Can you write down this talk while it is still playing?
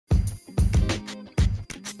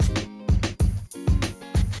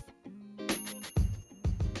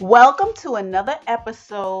Welcome to another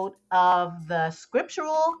episode of the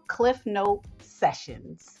Scriptural Cliff Note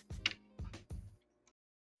Sessions.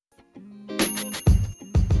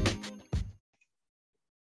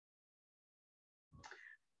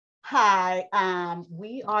 Hi,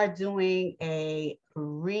 we are doing a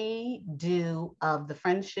redo of the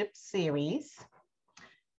friendship series.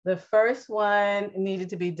 The first one needed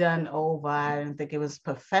to be done over. I didn't think it was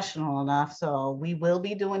professional enough, so we will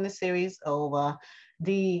be doing the series over.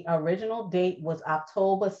 The original date was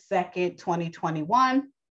October 2nd, 2021.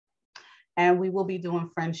 And we will be doing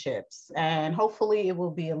friendships, and hopefully it will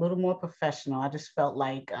be a little more professional. I just felt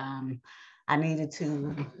like I needed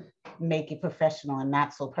to make it professional and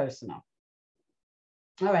not so personal.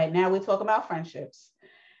 All right, now we're talking about friendships,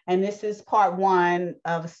 and this is part one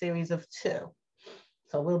of a series of two.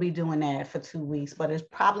 So we'll be doing that for 2 weeks, but it's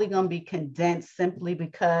probably going to be condensed simply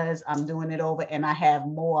because I'm doing it over and I have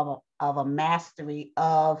more of a mastery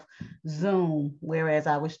of Zoom, whereas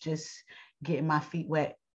I was just getting my feet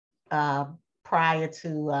wet prior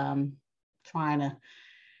to trying to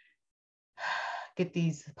get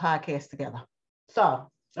these podcasts together.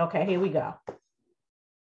 So, okay, here we go.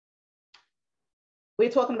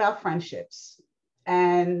 We're talking about friendships,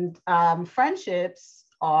 and friendships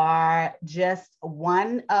are just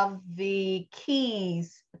one of the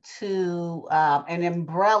keys to an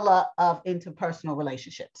umbrella of interpersonal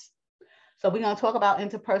relationships. So, we're going to talk about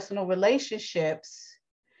interpersonal relationships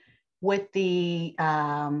with the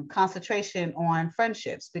concentration on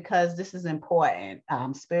friendships, because this is important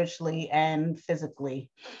spiritually and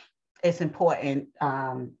physically. It's important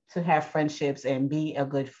to have friendships and be a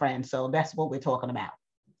good friend. So that's what we're talking about.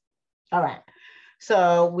 All right.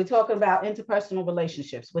 So we're talking about interpersonal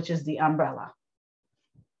relationships, which is the umbrella.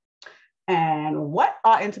 And what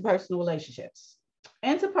are interpersonal relationships?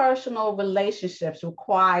 Interpersonal relationships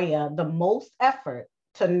require the most effort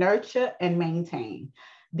to nurture and maintain.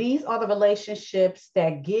 These are the relationships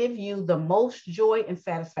that give you the most joy and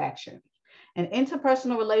satisfaction. An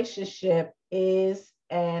interpersonal relationship is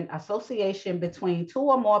an association between two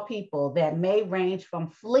or more people that may range from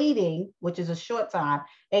fleeting, which is a short time,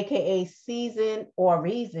 aka season or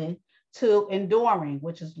reason, to enduring,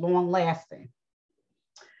 which is long lasting.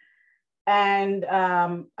 And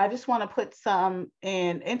I just want to put some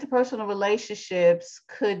in. Interpersonal relationships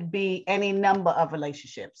could be any number of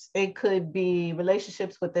relationships. It could be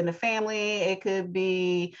relationships within the family. It could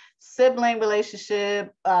be sibling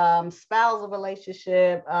relationship, spousal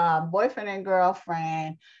relationship, boyfriend and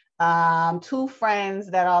girlfriend, two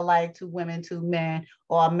friends that are like two women, two men,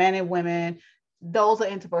 or men and women. Those are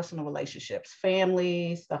interpersonal relationships,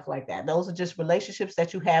 family, stuff like that. Those are just relationships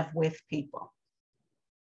that you have with people,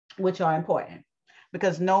 which are important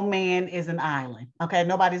because no man is an island. Okay,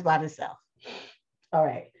 nobody's by themselves. All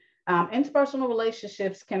right. Interpersonal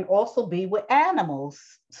relationships can also be with animals.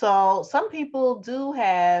 So some people do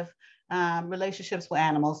have relationships with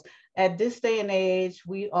animals. At this day and age,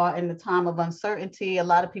 we are in the time of uncertainty. A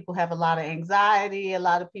lot of people have a lot of anxiety. A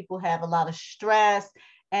lot of people have a lot of stress.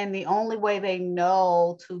 And the only way they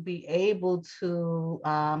know to be able to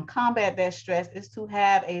combat that stress is to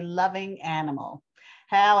have a loving animal.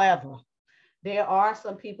 However, there are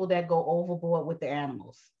some people that go overboard with the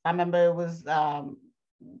animals. I remember it was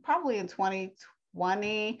probably in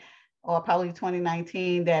 2020 or probably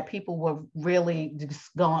 2019 that people were really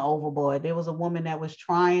just going overboard. There was a woman that was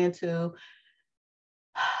trying to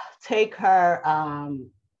take her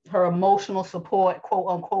emotional support, quote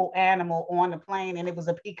unquote, animal on the plane, and it was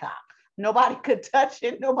a peacock. Nobody could touch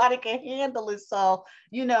it. Nobody can handle it. So,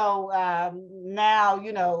 now,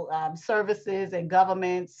 services and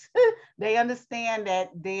governments, they understand that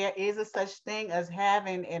there is a such thing as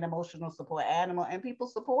having an emotional support animal, and people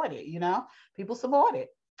support it, people support it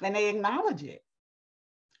and they acknowledge it,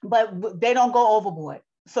 but they don't go overboard.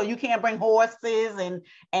 So you can't bring horses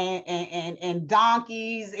and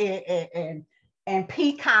donkeys and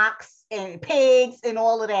peacocks and pigs and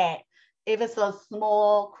all of that. If it's a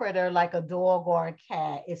small critter like a dog or a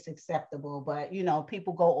cat, it's acceptable. But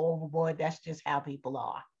people go overboard. That's just how people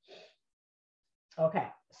are. Okay,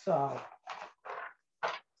 so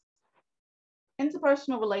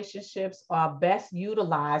interpersonal relationships are best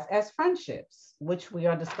utilized as friendships, which we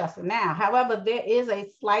are discussing now. However, there is a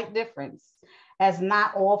slight difference, as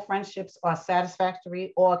not all friendships are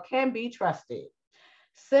satisfactory or can be trusted,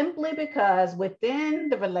 simply because within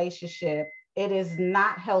the relationship, it is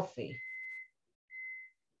not healthy.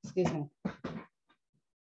 Excuse me.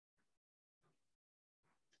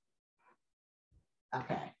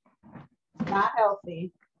 Okay. Not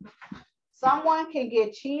healthy. Someone can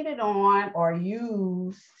get cheated on or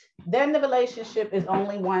used, then the relationship is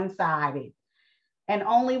only one-sided. and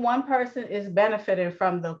only one person is benefiting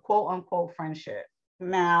from the quote unquote friendship.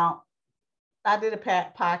 Now, I did a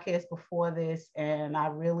podcast before this, and I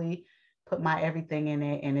really put my everything in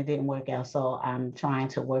it, and it didn't work out. So I'm trying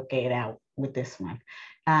to work it out with this one.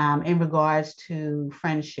 In regards to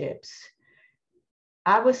friendships,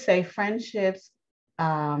 I would say friendships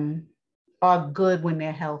are good when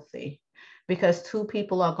they're healthy, because two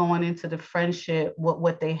people are going into the friendship with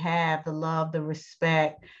what they have, the love, the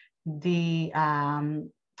respect, the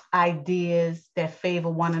ideas that favor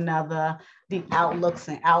one another, the outlooks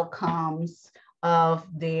and outcomes of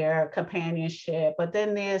their companionship. But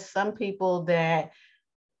then there's some people that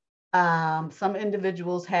some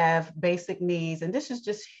individuals have basic needs, and this is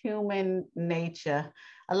just human nature.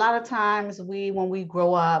 A lot of times when we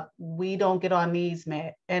grow up, we don't get our needs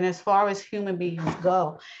met. And as far as human beings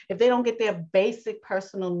go, if they don't get their basic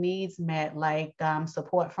personal needs met, like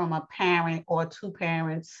support from a parent or two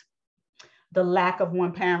parents, the lack of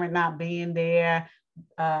one parent not being there,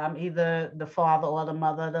 either the father or the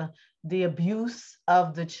mother, the abuse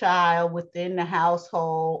of the child within the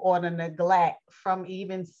household, or the neglect from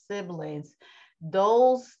even siblings,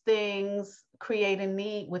 those things create a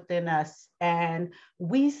need within us. And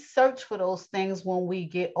we search for those things when we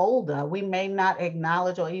get older. We may not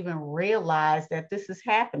acknowledge or even realize that this is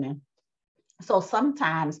happening. So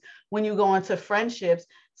sometimes when you go into friendships,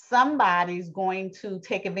 somebody's going to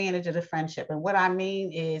take advantage of the friendship. And what I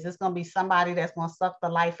mean is, it's going to be somebody that's going to suck the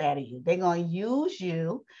life out of you. They're going to use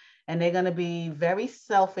you, and they're going to be very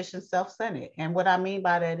selfish and self-centered. And what I mean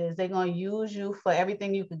by that is, they're going to use you for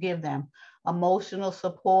everything you could give them: emotional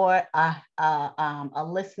support, a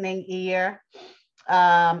listening ear,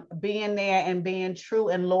 being there and being true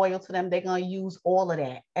and loyal to them. They're going to use all of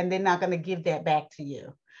that, and they're not going to give that back to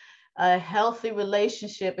you. A healthy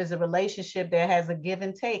relationship is a relationship that has a give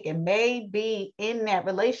and take. And maybe in that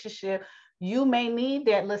relationship, you may need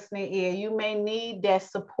that listening ear. You may need that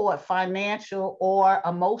support, financial or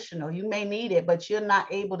emotional. You may need it, but you're not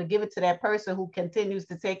able to give it to that person who continues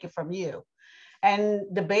to take it from you. And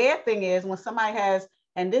the bad thing is, when somebody has,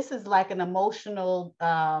 and this is like an emotional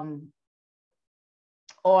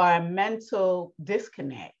or a mental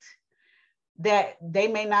disconnect, that they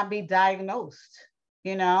may not be diagnosed,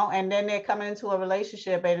 and then they're coming into a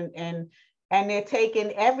relationship, and they're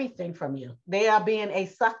taking everything from you. They are being a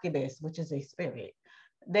succubus, which is a spirit.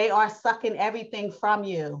 They are sucking everything from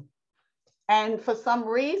you. And for some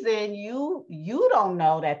reason, you don't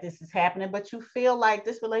know that this is happening, but you feel like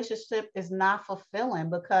this relationship is not fulfilling,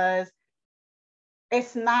 because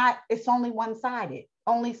it's only one-sided.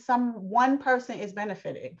 Only one person is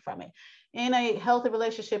benefiting from it. In a healthy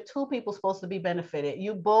relationship, two people are supposed to be benefited.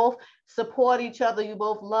 You both support each other, you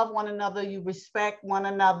both love one another, you respect one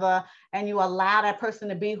another, and you allow that person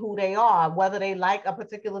to be who they are, whether they like a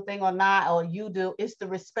particular thing or not, or you do. It's the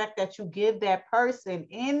respect that you give that person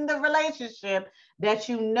in the relationship, that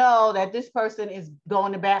you know that this person is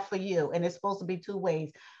going to bat for you, and it's supposed to be two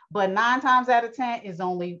ways. But 9 times out of 10 is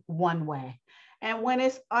only one way. And when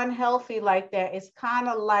it's unhealthy like that, it's kind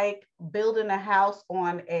of like building a house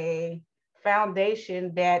on a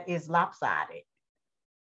foundation that is lopsided.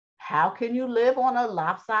 How can you live on a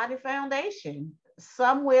lopsided foundation?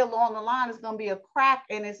 Somewhere along the line, it's going to be a crack,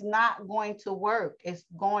 and it's not going to work. It's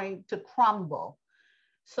going to crumble.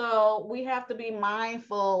 So we have to be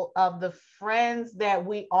mindful of the friends that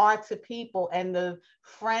we are to people, and the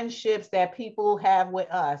friendships that people have with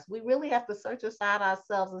us. We really have to search inside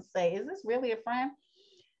ourselves and say, is this really a friend?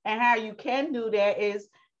 And how you can do that is,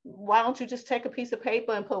 why don't you just take a piece of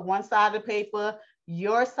paper and put one side of the paper,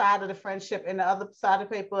 your side of the friendship, and the other side of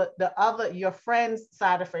the paper, your friend's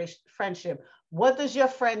side of friendship. What does your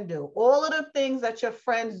friend do? All of the things that your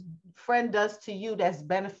friend does to you that's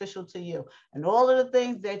beneficial to you, and all of the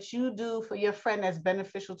things that you do for your friend that's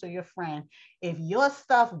beneficial to your friend. If your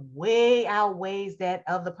stuff way outweighs that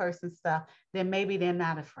other person's stuff, then maybe they're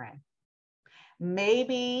not a friend.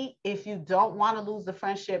 Maybe if you don't want to lose the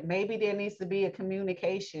friendship, maybe there needs to be a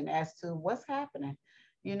communication as to what's happening.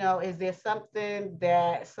 Is there something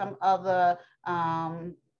that some other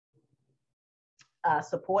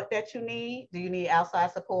support that you need? Do you need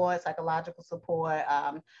outside support, psychological support,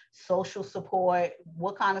 social support?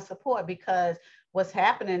 What kind of support? Because what's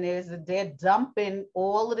happening is that they're dumping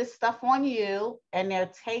all of this stuff on you, and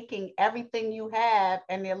they're taking everything you have,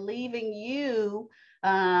 and they're leaving you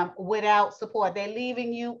without support. They're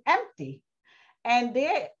leaving you empty. And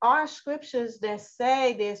there are scriptures that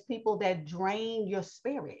say there's people that drain your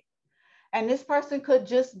spirit. And this person could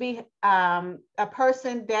just be a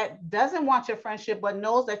person that doesn't want your friendship, but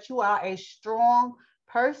knows that you are a strong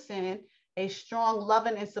person, a strong,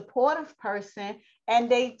 loving, and supportive person, and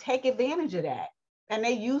they take advantage of that. and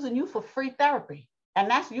they using you for free therapy. And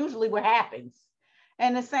that's usually what happens.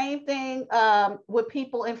 And the same thing with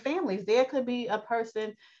people and families. There could be a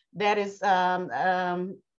person that is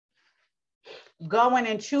going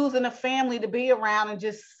and choosing a family to be around and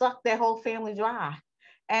just suck their whole family dry.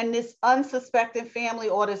 And this unsuspecting family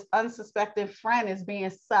or this unsuspecting friend is being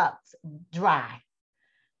sucked dry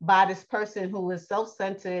by this person who is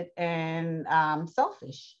self-centered and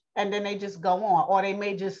selfish. And then they just go on, or they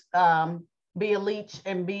may just be a leech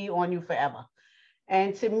and be on you forever.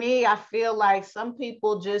 And to me, I feel like some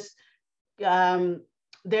people just, they're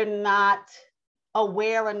not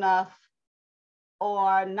aware enough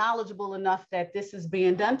or knowledgeable enough that this is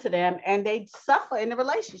being done to them, and they suffer in the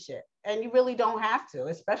relationship. And you really don't have to,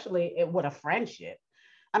 especially with a friendship.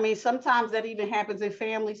 I mean, sometimes that even happens in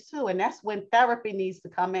families too. And that's when therapy needs to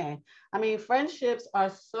come in. I mean, friendships are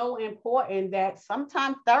so important that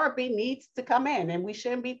sometimes therapy needs to come in, and we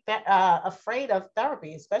shouldn't be afraid of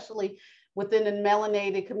therapy, especially within the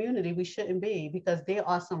melanated community. We shouldn't be, because there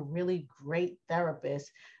are some really great therapists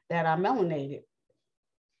that are melanated.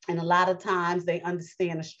 And a lot of times they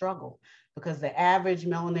understand the struggle, because the average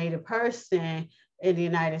melanated person in the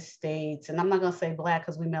United States, and I'm not going to say Black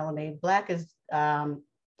because we melanated, Black is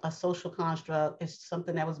a social construct. It's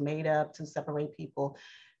something that was made up to separate people.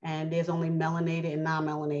 And there's only melanated and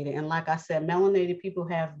non-melanated. And like I said, melanated people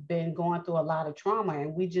have been going through a lot of trauma,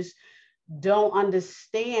 and we just don't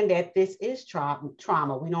understand that this is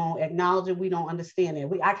trauma. We don't acknowledge it. We don't understand it.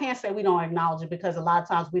 I can't say we don't acknowledge it, because a lot of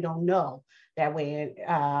times we don't know that we're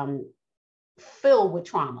filled with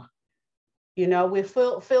trauma. You know, we're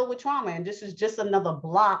filled with trauma, and this is just another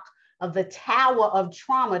block of the tower of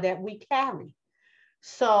trauma that we carry.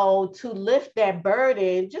 So to lift that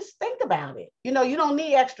burden, just think about it. You know, you don't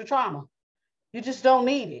need extra trauma. You just don't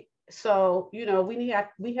need it. So, you know, we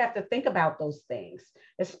have to think about those things,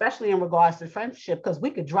 especially in regards to friendship, because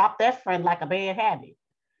we could drop that friend like a bad habit.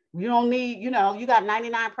 You don't need, you know, you got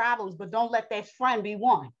 99 problems, but don't let that friend be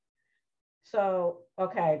one. So,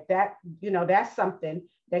 okay, that, you know, that's something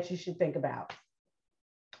that you should think about.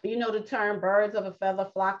 You know, the term birds of a feather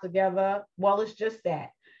flock together. Well, it's just that.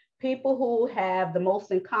 People who have the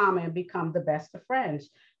most in common become the best of friends.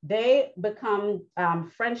 They become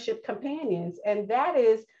friendship companions. And that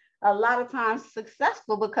is a lot of times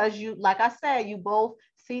successful, because you, like I said, you both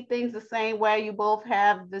see things the same way. You both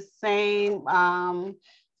have the same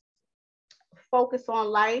focus on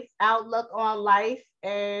life, outlook on life.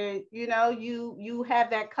 And, you know, you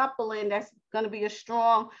have that coupling that's going to be a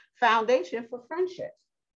strong foundation for friendships.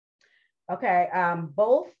 Okay,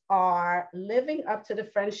 both are living up to the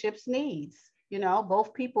friendship's needs. You know,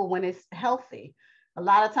 both people, when it's healthy. A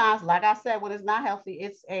lot of times, like I said, when it's not healthy,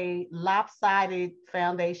 it's a lopsided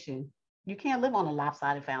foundation. You can't live on a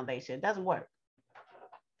lopsided foundation. It doesn't work.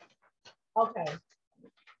 Okay.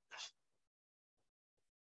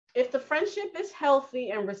 If the friendship is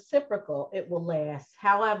healthy and reciprocal, it will last.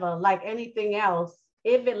 However, like anything else,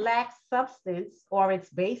 if it lacks substance or it's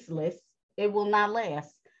baseless, it will not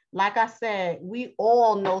last. Like I said, we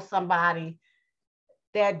all know somebody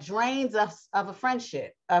that drains us of a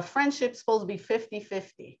friendship. A friendship's supposed to be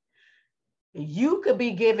 50-50. You could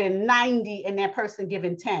be giving 90 and that person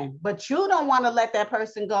giving 10, but you don't want to let that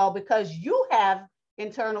person go because you have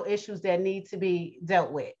internal issues that need to be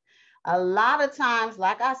dealt with. A lot of times,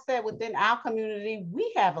 like I said, within our community,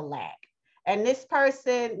 we have a lack. And this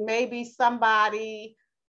person may be somebody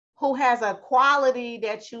who has a quality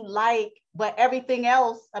that you like, but everything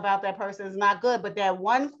else about that person is not good. But that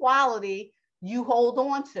one quality you hold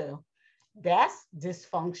on to, that's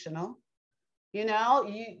dysfunctional. You know,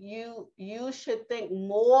 you should think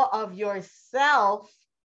more of yourself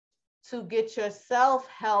to get yourself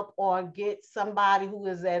help, or get somebody who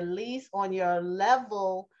is at least on your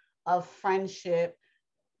level of friendship,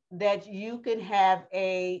 that you can have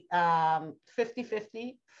a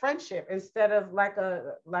 50-50 friendship, instead of like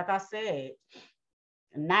I said,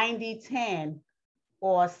 90-10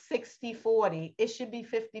 or 60-40. It should be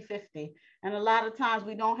 50-50. And a lot of times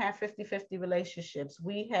we don't have 50-50 relationships.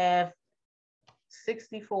 We have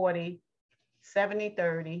 60-40,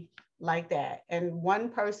 70-30, like that. And one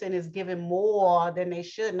person is giving more than they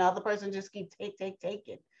should, and the other person just keep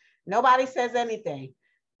taking. Nobody says anything.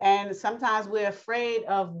 And sometimes we're afraid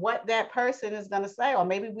of what that person is going to say, or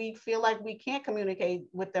maybe we feel like we can't communicate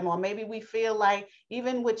with them, or maybe we feel like,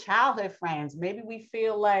 even with childhood friends, maybe we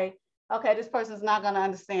feel like, okay, this person's not going to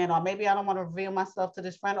understand, or maybe I don't want to reveal myself to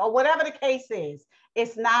this friend, or whatever the case is.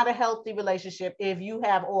 It's not a healthy relationship if you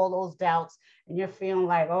have all those doubts and you're feeling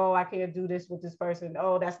like, oh, I can't do this with this person.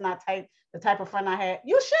 Oh, that's not the type of friend I had.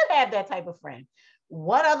 You should have that type of friend.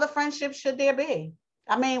 What other friendships should there be?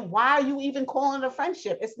 I mean, why are you even calling it a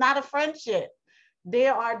friendship? It's not a friendship.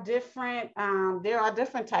 There are different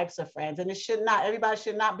types of friends, and everybody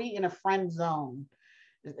should not be in a friend zone.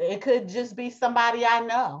 It could just be somebody I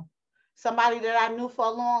know, somebody that I knew for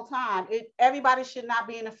a long time. Everybody should not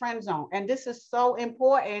be in a friend zone. And this is so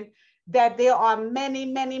important that there are many,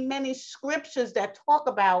 many, many scriptures that talk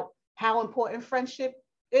about how important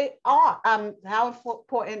how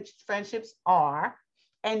important friendships are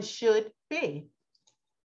and should be.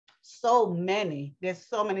 There's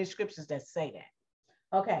so many scriptures that say that.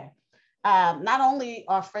 Okay. Not only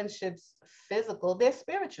are friendships physical, they're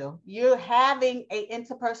spiritual. You're having an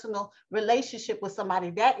interpersonal relationship with somebody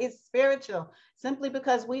that is spiritual, simply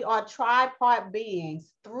because we are tripart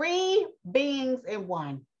beings, three beings in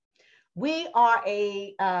one. We are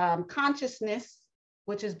a consciousness,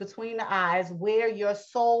 which is between the eyes, where your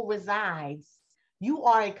soul resides. You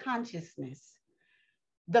are a consciousness.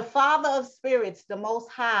 The Father of spirits, the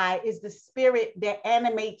Most High, is the spirit that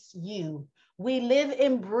animates you. We live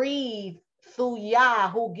and breathe through Yah,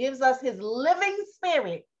 who gives us his living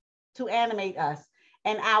spirit to animate us.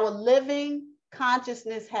 And our living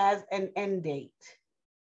consciousness has an end date.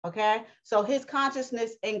 Okay? So his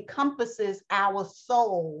consciousness encompasses our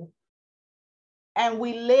soul. And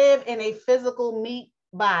we live in a physical meat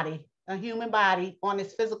body, a human body on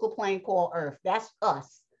this physical plane called Earth. That's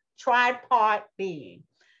us, tripart being.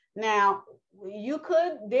 Now,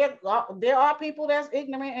 there are people that's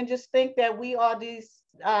ignorant and just think that we are these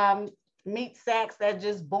meat sacks that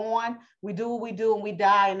just born, we do what we do and we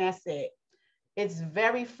die and that's it. It's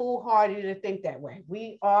very foolhardy to think that way.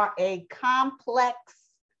 We are a complex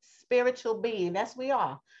spiritual being. That's we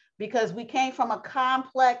are, because we came from a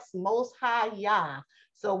complex Most High Yah.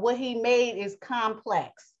 So what he made is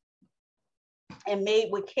complex and made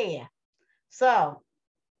with care. So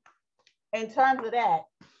in terms of that,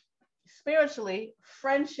 spiritually,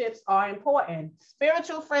 friendships are important.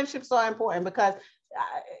 Spiritual friendships are important because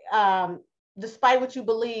despite what you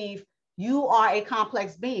believe, you are a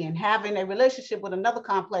complex being. Having a relationship with another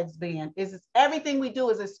complex being everything we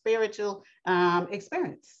do is a spiritual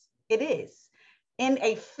experience. It is in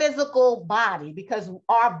a physical body, because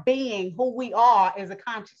our being, who we are, is a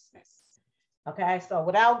consciousness. Okay, so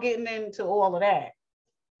without getting into all of that,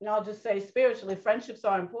 I'll just say spiritually, friendships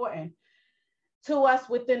are important to us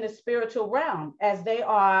within the spiritual realm, as they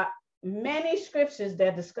are many scriptures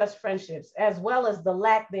that discuss friendships as well as the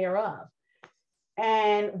lack thereof,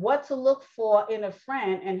 and what to look for in a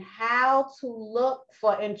friend, and how to look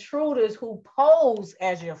for intruders who pose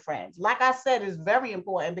as your friends. Like I said, is very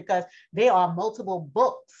important because there are multiple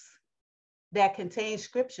books that contain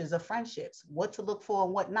scriptures of friendships, what to look for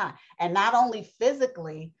and what not. And not only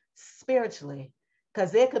physically, spiritually,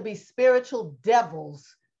 because there could be spiritual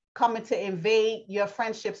devils coming to invade your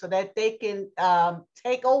friendship so that they can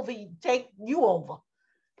take you over.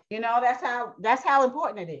 That's how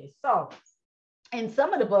important it is. So in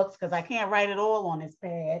some of the books, because I can't write it all on this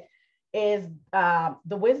pad, is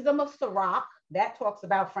The Wisdom of Sirach, that talks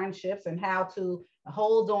about friendships and how to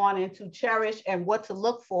hold on and to cherish and what to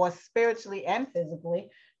look for spiritually and physically.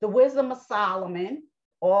 The Wisdom of Solomon,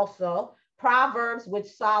 also. Proverbs, which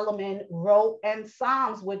Solomon wrote, and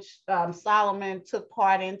Psalms, which Solomon took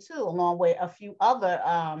part in too, along with a few other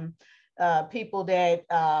people that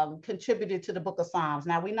contributed to the book of Psalms.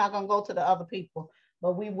 Now, we're not going to go to the other people,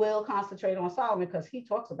 but we will concentrate on Solomon because he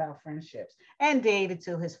talks about friendships, and David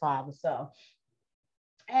to his father. So,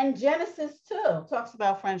 and Genesis too talks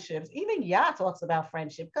about friendships. Even Yah talks about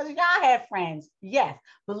friendship because Yah had friends. Yes,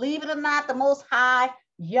 believe it or not, the Most High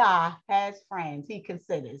Yah has friends he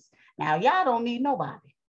considers. Now, Yah don't need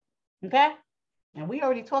nobody. Okay? And we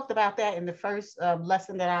already talked about that in the first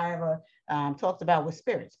lesson that I ever talked about with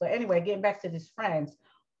spirits. But anyway, getting back to these friends,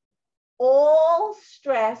 all of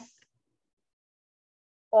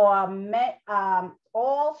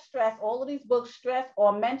these books stress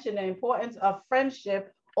or mention the importance of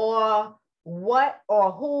friendship, or what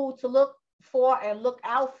or who to look for and look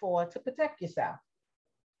out for to protect yourself.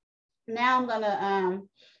 Now I'm going to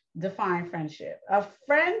define friendship. A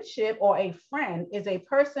friendship, or a friend, is a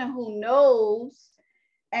person who knows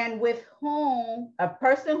and with whom, and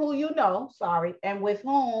with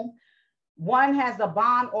whom one has a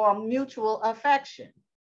bond or mutual affection.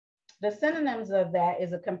 The synonyms of that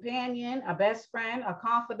is a companion, a best friend, a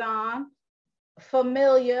confidant,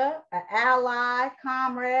 familiar, an ally,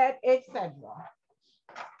 comrade, etc.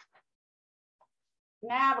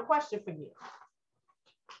 Now I have a question for you.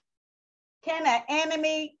 Can an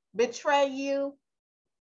enemy betray you?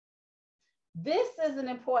 This is an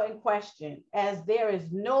important question, as there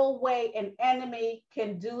is no way an enemy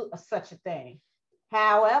can do such a thing.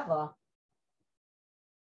 However,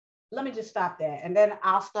 let me just stop there. And then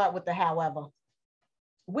I'll start with the however.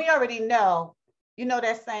 We already know, you know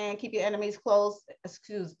that saying, keep your enemies close,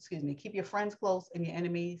 excuse me, keep your friends close and your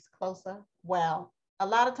enemies closer. Well, a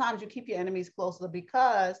lot of times you keep your enemies closer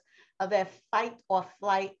because of that fight or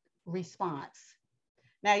flight response.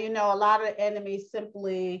 Now, you know, a lot of enemies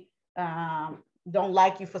simply don't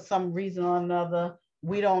like you for some reason or another.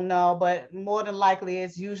 We don't know, but more than likely,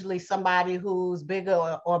 it's usually somebody who's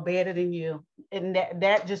bigger or better than you. And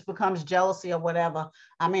that just becomes jealousy or whatever.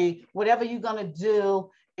 I mean, whatever you're going to do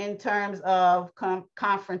in terms of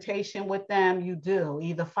confrontation with them, you do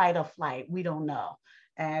either fight or flight. We don't know.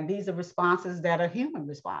 And these are responses that are human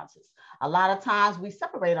responses. A lot of times we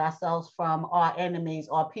separate ourselves from our enemies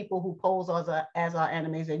or people who pose as our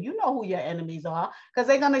enemies. And you know who your enemies are because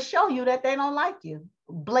they're going to show you that they don't like you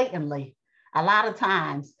blatantly a lot of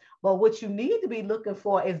times. But what you need to be looking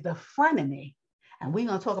for is the frenemy. And we're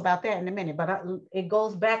going to talk about that in a minute. But it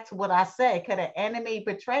goes back to what I said. Could an enemy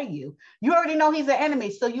betray you? You already know he's an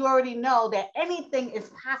enemy. So you already know that anything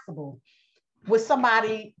is possible with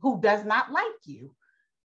somebody who does not like you.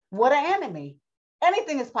 What an enemy.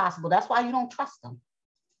 Anything is possible. That's why you don't trust them.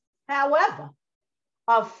 However,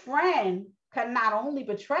 a friend can not only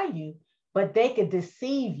betray you, but they could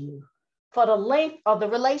deceive you for the length of the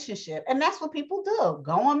relationship. And that's what people do.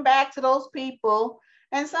 Going back to those people.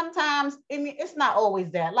 And sometimes it's not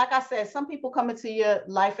always that. Like I said, some people come into your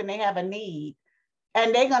life and they have a need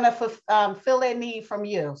and they're going to fill their need from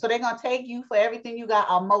you. So they're going to take you for everything you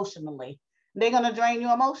got emotionally. They're going to drain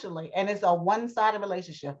you emotionally. And it's a one-sided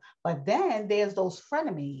relationship. But then there's those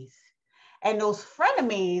frenemies. And those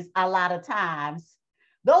frenemies, a lot of times,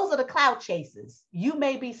 those are the clout chasers. You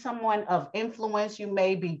may be someone of influence. You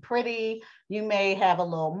may be pretty. You may have a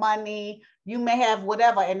little money. You may have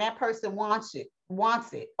whatever. And that person wants it,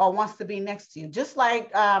 or wants to be next to you. Just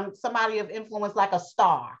like somebody of influence, like a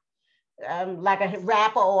star, like a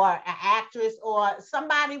rapper or an actress or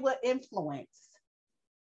somebody with influence.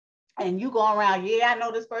 And you go around, yeah, I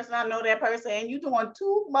know this person, I know that person, and you're doing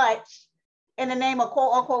too much in the name of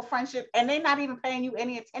quote unquote friendship, and they're not even paying you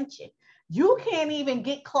any attention. You can't even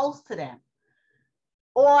get close to them.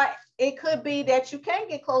 Or it could be that you can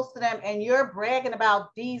get close to them and you're bragging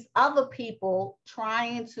about these other people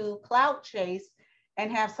trying to clout chase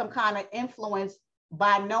and have some kind of influence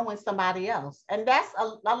by knowing somebody else. And that's a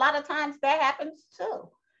lot of times that happens too.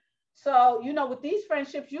 So, you know, with these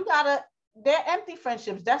friendships, they're empty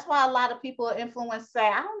friendships. That's why a lot of people are influenced say,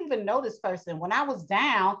 I don't even know this person. When I was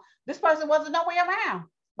down, this person wasn't nowhere around.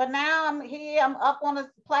 But now I'm here, I'm up on a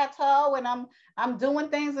plateau and I'm doing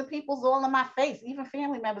things and people's all in my face. Even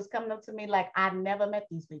family members coming up to me like, I never met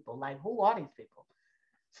these people. Like, who are these people?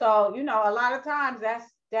 So, you know, a lot of times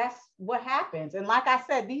that's what happens. And like I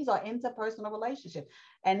said, these are interpersonal relationships.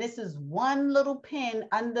 And this is one little pin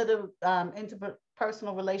under the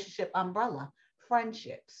interpersonal relationship umbrella,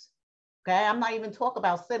 friendships. Okay, I'm not even talking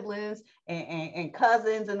about siblings and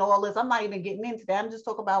cousins and all this. I'm not even getting into that. I'm just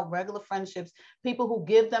talking about regular friendships, people who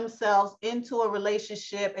give themselves into a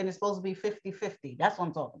relationship and it's supposed to be 50-50. That's what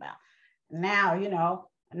I'm talking about. Now, you know,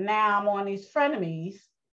 now I'm on these frenemies.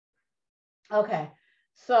 Okay.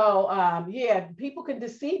 So, yeah, people can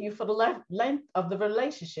deceive you for the length of the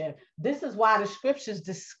relationship. This is why the scriptures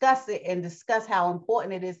discuss it and discuss how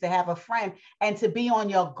important it is to have a friend and to be on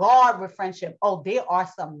your guard with friendship. Oh, there are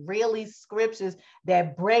some really scriptures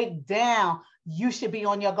that break down. You should be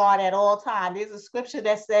on your guard at all times. There's a scripture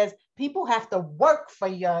that says people have to work for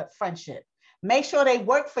your friendship. Make sure they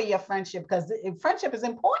work for your friendship because friendship is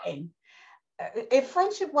important. If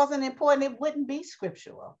friendship wasn't important, it wouldn't be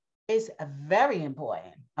scriptural. It's very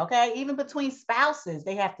important. Okay, even between spouses,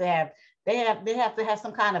 they have to have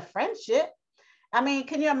some kind of friendship. I mean,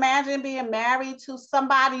 can you imagine being married to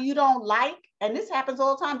somebody you don't like? And this happens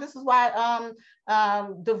all the time. This is why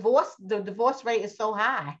the divorce rate is so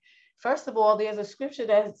high. First of all, there's a scripture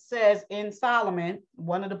that says in Solomon,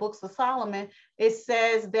 one of the books of Solomon, it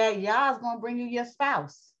says that Yah is going to bring you your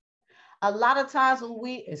spouse. A lot of times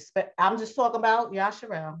when I'm just talking about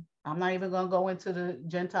Yasharel. I'm not even going to go into the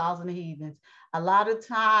Gentiles and the heathens. A lot of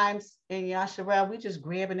times in Yasharel, we just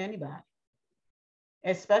grabbing anybody.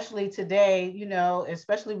 Especially today, you know,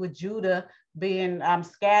 especially with Judah being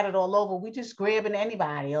scattered all over, we just grabbing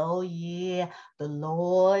anybody. Oh yeah, the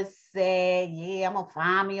Lord said, yeah, I'm gonna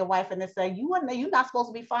find me a wife. And they say, you're not supposed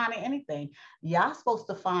to be finding anything. Y'all supposed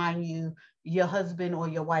to find you your husband or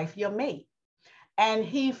your wife, your mate. And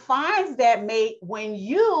he finds that mate when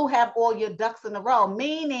you have all your ducks in a row,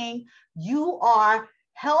 meaning you are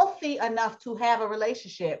healthy enough to have a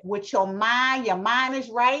relationship with your mind is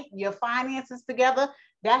right, your finances together.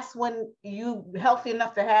 That's when you healthy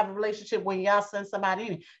enough to have a relationship when y'all send somebody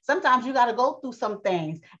in. Sometimes you got to go through some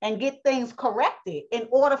things and get things corrected in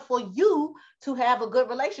order for you to have a good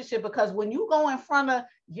relationship. Because when you go in front of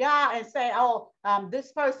y'all and say, oh,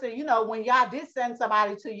 this person, you know, when y'all did send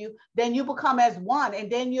somebody to you, then you become as one,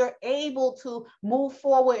 and then you're able to move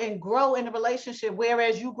forward and grow in the relationship.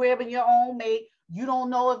 Whereas you grabbing your own mate, you don't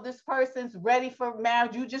know if this person's ready for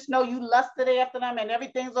marriage. You just know you lusted after them and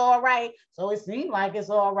everything's all right. So it seemed like it's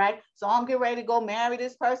all right. So I'm getting ready to go marry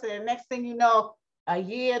this person. And next thing you know, a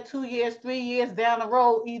year, 2 years, 3 years down the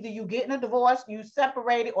road, either you getting a divorce, you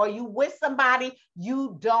separated, or you with somebody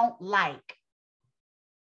you don't like.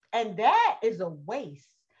 And that is a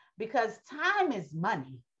waste, because time is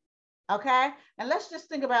money. Okay. And let's just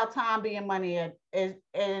think about time being money in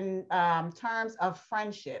terms of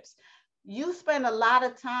friendships. You spend a lot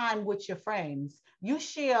of time with your friends. You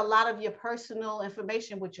share a lot of your personal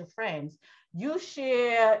information with your friends. You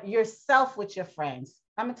share yourself with your friends.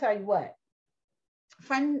 I'm gonna tell you what,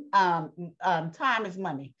 time is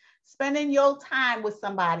money. Spending your time with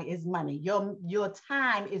somebody is money. Your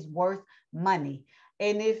time is worth money.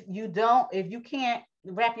 And if you can't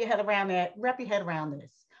wrap your head around that, wrap your head around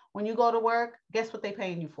this. When you go to work, guess what they're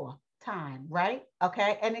paying you for? Time, right?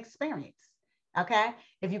 Okay, and experience. Okay,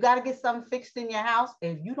 if you got to get something fixed in your house,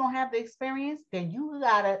 if you don't have the experience, then you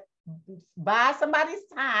got to buy somebody's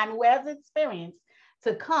time who has experience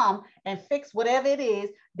to come and fix whatever it is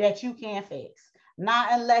that you can't fix. Not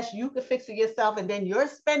unless you can fix it yourself, and then you're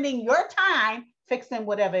spending your time fixing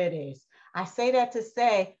whatever it is. I say that to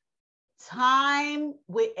say time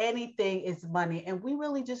with anything is money, and we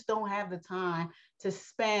really just don't have the time to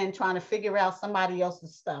spend trying to figure out somebody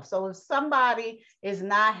else's stuff. So if somebody is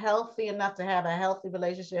not healthy enough to have a healthy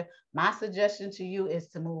relationship, my suggestion to you is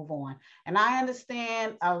to move on. And I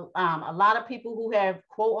understand a lot of people who have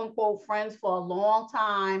quote unquote friends for a long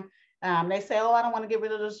time, they say, oh, I don't want to get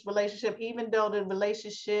rid of this relationship, even though the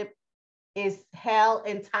relationship is hell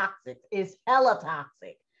and toxic, is hella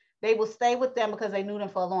toxic. They will stay with them because they knew them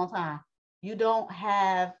for a long time. You don't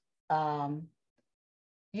have to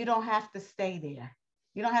stay there.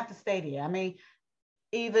 You don't have to stay there. I mean,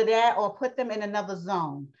 either that or put them in another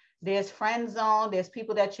zone. There's friend zone. There's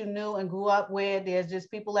people that you knew and grew up with. There's just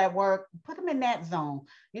people at work. Put them in that zone.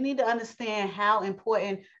 You need to understand how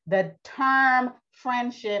important the term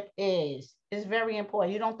friendship is. It's very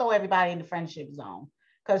important. You don't throw everybody in the friendship zone,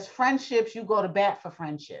 because friendships, you go to bat for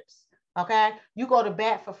friendships. Okay, you go to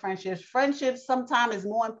bat for friendships. Friendships sometimes is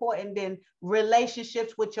more important than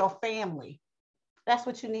relationships with your family. That's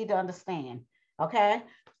what you need to understand. Okay,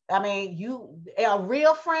 I mean, a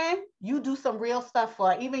real friend, you do some real stuff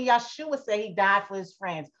for. Even Yeshua said he died for his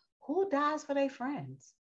friends. Who dies for their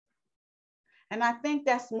friends? And I think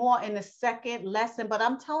that's more in the second lesson. But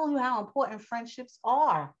I'm telling you how important friendships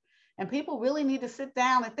are. And people really need to sit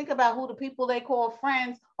down and think about who the people they call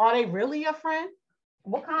friends. Are they really your friend?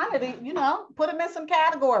 What kind of, put them in some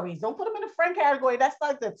categories. Don't put them in the friend category. That's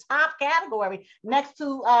like the top category next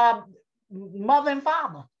to mother and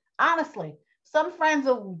father. Honestly, some friends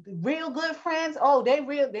are real good friends. Oh, they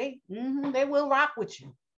will rock with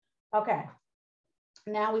you. Okay.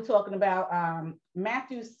 Now we're talking about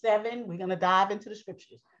Matthew 7. We're going to dive into the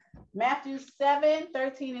scriptures. Matthew 7,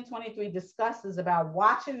 13 and 23 discusses about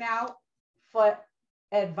watching out for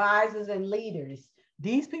advisors and leaders.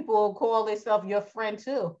 These people will call themselves your friend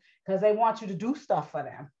too, because they want you to do stuff for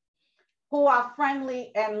them. Who are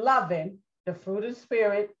friendly and loving, the fruit of the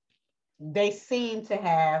spirit, they seem to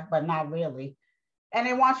have, but not really. And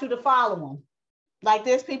they want you to follow them. Like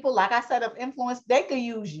there's people, like I said, of influence, they could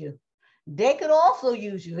use you. They could also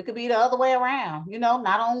use you. It could be the other way around.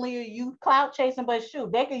 Not only are you clout chasing, but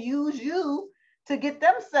shoot, they could use you to get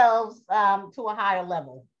themselves to a higher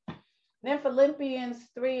level. Then Philippians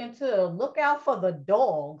 3 and 2, look out for the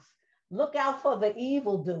dogs. Look out for the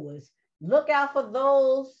evildoers. Look out for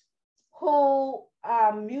those who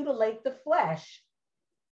mutilate the flesh.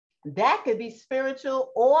 That could be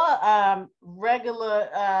spiritual or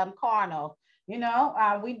regular carnal. The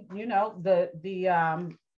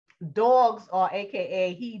dogs are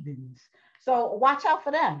AKA heathens. So watch out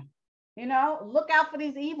for them. Look out for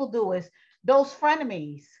these evildoers, those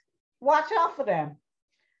frenemies. Watch out for them.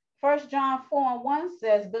 1 John 4 and 1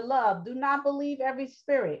 says, beloved, do not believe every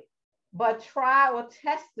spirit, but try or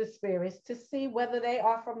test the spirits to see whether they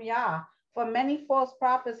are from Yah. For many false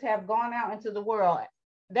prophets have gone out into the world.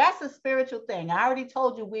 That's a spiritual thing. I already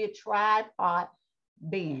told you we're tripart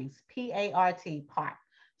beings, P-A-R-T, part.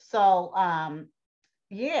 So,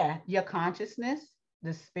 your consciousness,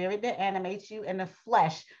 the spirit that animates you, and the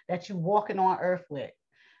flesh that you're walking on earth with.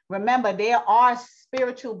 Remember, there are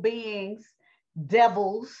spiritual beings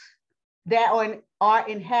devils that are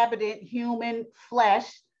inhabiting human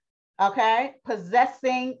flesh, okay,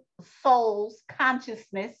 possessing souls,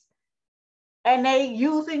 consciousness, and they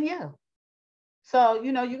using you. So,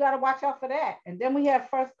 you know, you got to watch out for that. And then we have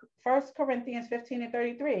First Corinthians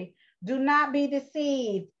 15:33. Do not be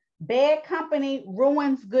deceived. Bad company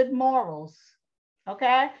ruins good morals.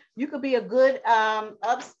 Okay. You could be a good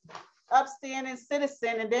upstanding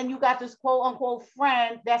citizen, and then you got this quote unquote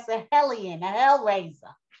friend that's a hellion, a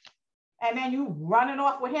hellraiser. And then you running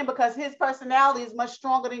off with him because his personality is much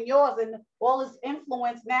stronger than yours and all his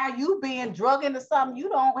influence. Now you being drugged into something you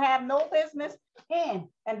don't have no business in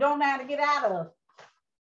and don't know how to get out of.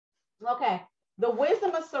 Okay. The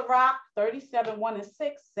wisdom of Sirach 37:1-6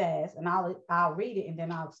 says, and I'll read it and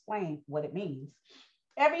then I'll explain what it means.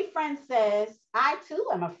 Every friend says, I too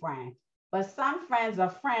am a friend, but some friends are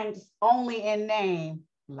friends only in name.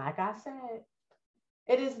 Like I said,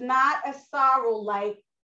 it is not a sorrow like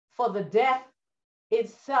for the death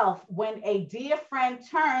itself when a dear friend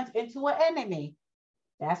turns into an enemy.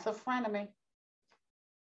 That's a frenemy.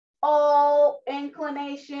 Oh,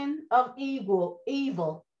 inclination of evil.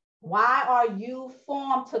 Why are you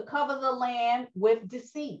formed to cover the land with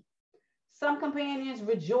deceit? Some companions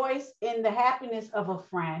rejoice in the happiness of a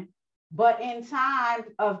friend, but in time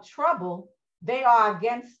of trouble, they are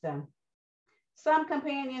against them. Some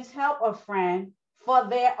companions help a friend for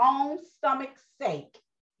their own stomach's sake,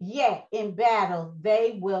 yet in battle,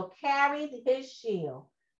 they will carry his shield.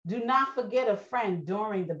 Do not forget a friend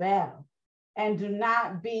during the battle, and do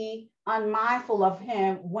not be unmindful of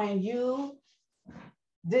him when you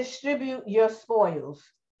distribute your spoils.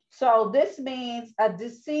 So this means a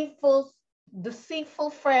deceitful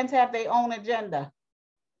friends have their own agenda.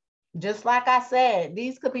 Just like I said,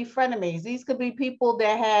 these could be frenemies. These could be people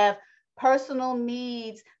that have personal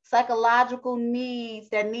needs, psychological needs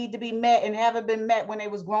that need to be met and haven't been met when they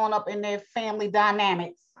was growing up in their family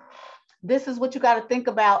dynamics. This is what you got to think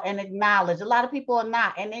about and acknowledge. A lot of people are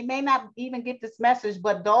not, and they may not even get this message,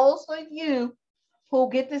 but those of you who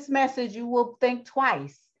get this message, you will think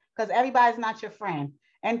twice because everybody's not your friend.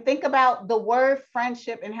 And think about the word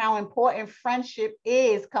friendship and how important friendship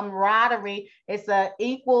is. Camaraderie. It's an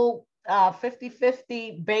equal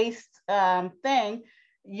 50-50 based thing.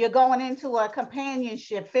 You're going into a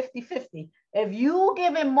companionship 50-50. If you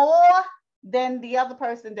give it more than the other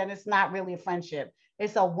person, then it's not really a friendship.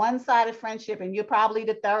 It's a one-sided friendship, and you're probably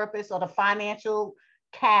the therapist or the financial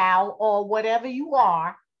cow or whatever you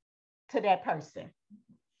are to that person.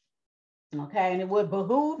 Okay, and it would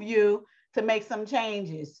behoove you to make some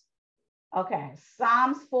changes. Okay,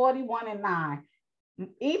 Psalms 41:9.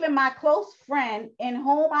 Even my close friend in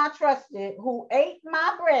whom I trusted, who ate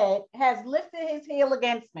my bread, has lifted his heel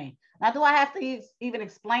against me. Now, do I have to even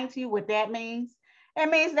explain to you what that means? It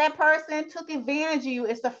means that person took advantage of you.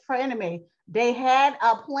 It's a frenemy. They had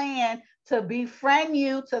a plan to befriend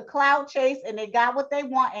you, to clout chase, and they got what they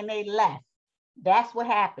want and they left. That's what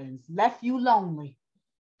happens. Left you lonely.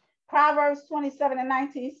 Proverbs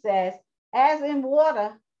 27:19 says, as in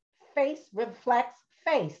water, face reflects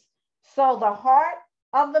face. So the heart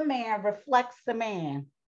of the man reflects the man.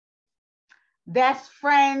 That's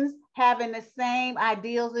friends having the same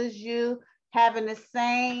ideals as you, having the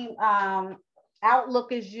same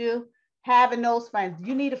outlook as you, having those friends.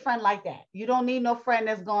 You need a friend like that. You don't need no friend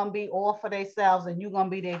that's going to be all for themselves and you're going to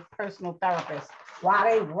be their personal therapist while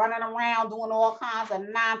they running around doing all kinds of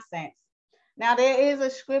nonsense. Now, there is a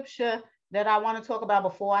scripture that I want to talk about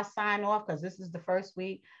before I sign off, because this is the first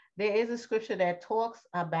week. There is a scripture that talks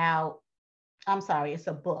about, it's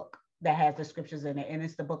a book that has the scriptures in it, and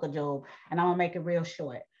it's the book of Job. And I'm going to make it real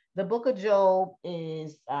short. The book of Job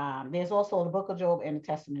is, there's also the book of Job and the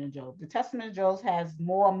Testament of Job. The Testament of Job has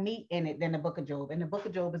more meat in it than the book of Job, and the book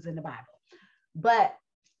of Job is in the Bible. But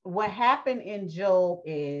what happened in Job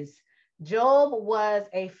is Job was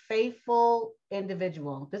a faithful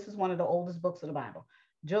individual. This is one of the oldest books of the Bible.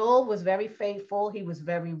 Job was very faithful. He was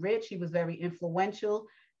very rich. He was very influential.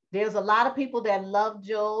 There's a lot of people that love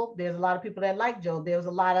Job. There's a lot of people that like Job. There was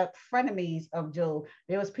a lot of frenemies of Job.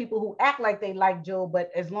 There was people who act like they like Job,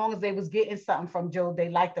 but as long as they was getting something from Job, they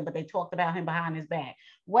liked him, but they talked about him behind his back.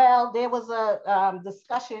 Well, there was a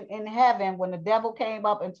discussion in heaven when the devil came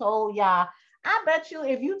up and told Yah, I bet you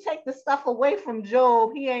if you take the stuff away from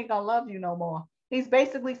Job, he ain't gonna love you no more. He's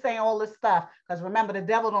basically saying all this stuff because remember, the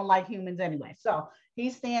devil don't like humans anyway. So he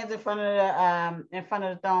stands in front of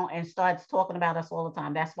the throne and starts talking about us all the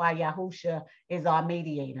time. That's why Yahusha is our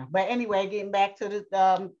mediator. But anyway, getting back to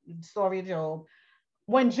the story of Job.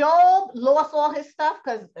 When Job lost all his stuff,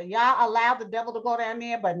 because Yah allowed the devil to go down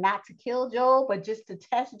there, but not to kill Job, but just to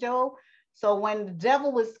test Job. So when the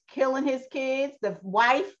devil was killing his kids, the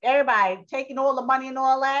wife, everybody taking all the money and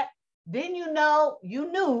all that, then you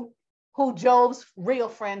knew who Job's real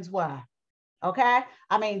friends were. Okay.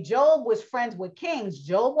 I mean, Job was friends with kings.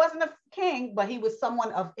 Job wasn't a king, but he was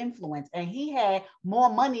someone of influence, and he had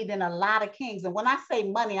more money than a lot of kings. And when I say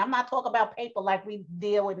money, I'm not talking about paper like we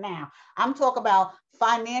deal with now. I'm talking about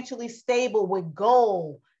financially stable with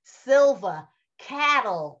gold, silver,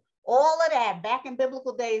 cattle, all of that. Back in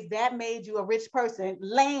biblical days, that made you a rich person.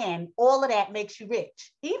 Land, all of that makes you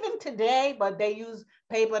rich. Even today, but they use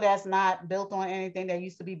paper that's not built on anything that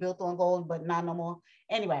used to be built on gold, but not no more.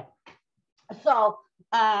 Anyway, so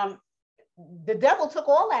the devil took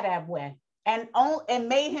all that away and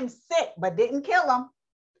made him sick, but didn't kill him.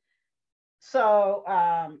 So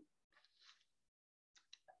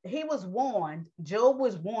he was warned. Job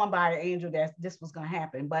was warned by the angel that this was going to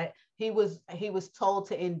happen, but he was told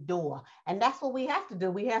to endure, and that's what we have to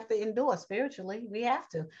do. We have to endure spiritually. We have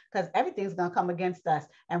to, because everything's going to come against us,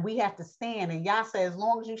 and we have to stand. And Yah said, as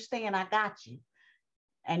long as you stand, I got you.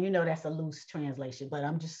 And that's a loose translation, but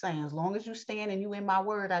I'm just saying, as long as you stand and you in my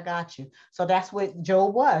word, I got you. So that's what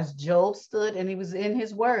Job was. Job stood and he was in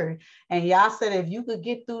his word. And Yah said, if you could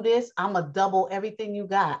get through this, I'm going to double everything you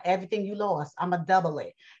got, everything you lost. I'm going to double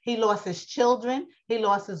it. He lost his children. He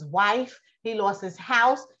lost his wife. He lost his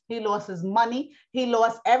house. He lost his money. He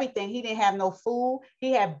lost everything. He didn't have no food.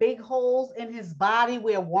 He had big holes in his body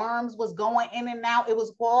where worms was going in and out. It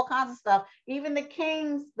was all kinds of stuff. Even the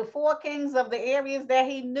kings, the 4 kings of the areas that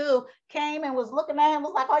he knew came and was looking at him,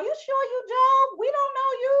 was like, are you sure you Job? We don't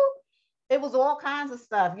know you. It was all kinds of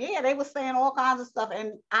stuff. Yeah, they were saying all kinds of stuff.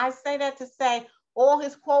 And I say that to say all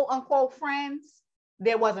his quote unquote friends,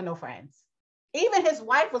 there wasn't no friends. Even his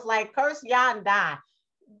wife was like, curse Yah and die.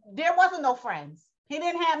 There wasn't no friends. He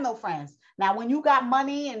didn't have no friends. Now, when you got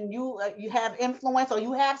money and you have influence, or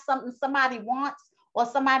you have something somebody wants or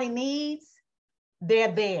somebody needs, they're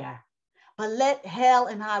there. But let hell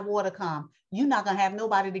and high water come, you're not going to have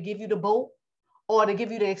nobody to give you the boat or to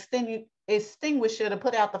give you the extinguisher to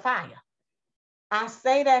put out the fire. I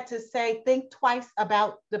say that to say, think twice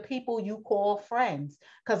about the people you call friends,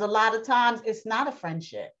 because a lot of times it's not a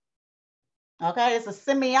friendship. Okay, it's a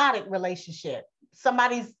symbiotic relationship.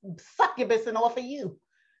 Somebody's succubusing off of you.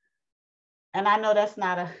 And I know that's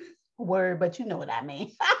not a word, but you know what I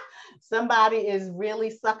mean. Somebody is really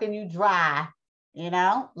sucking you dry,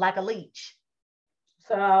 like a leech.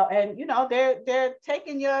 So, and they're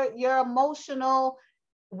taking your emotional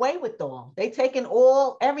wherewithal. They taking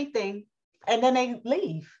everything, and then they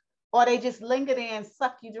leave, or they just linger there and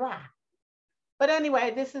suck you dry. But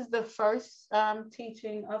anyway, this is the first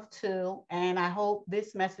teaching of 2, and I hope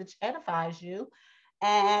this message edifies you.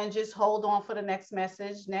 And just hold on for the next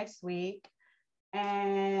message next week.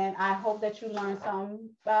 And I hope that you learn something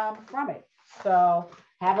from it. So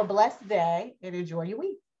have a blessed day and enjoy your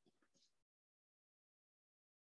week.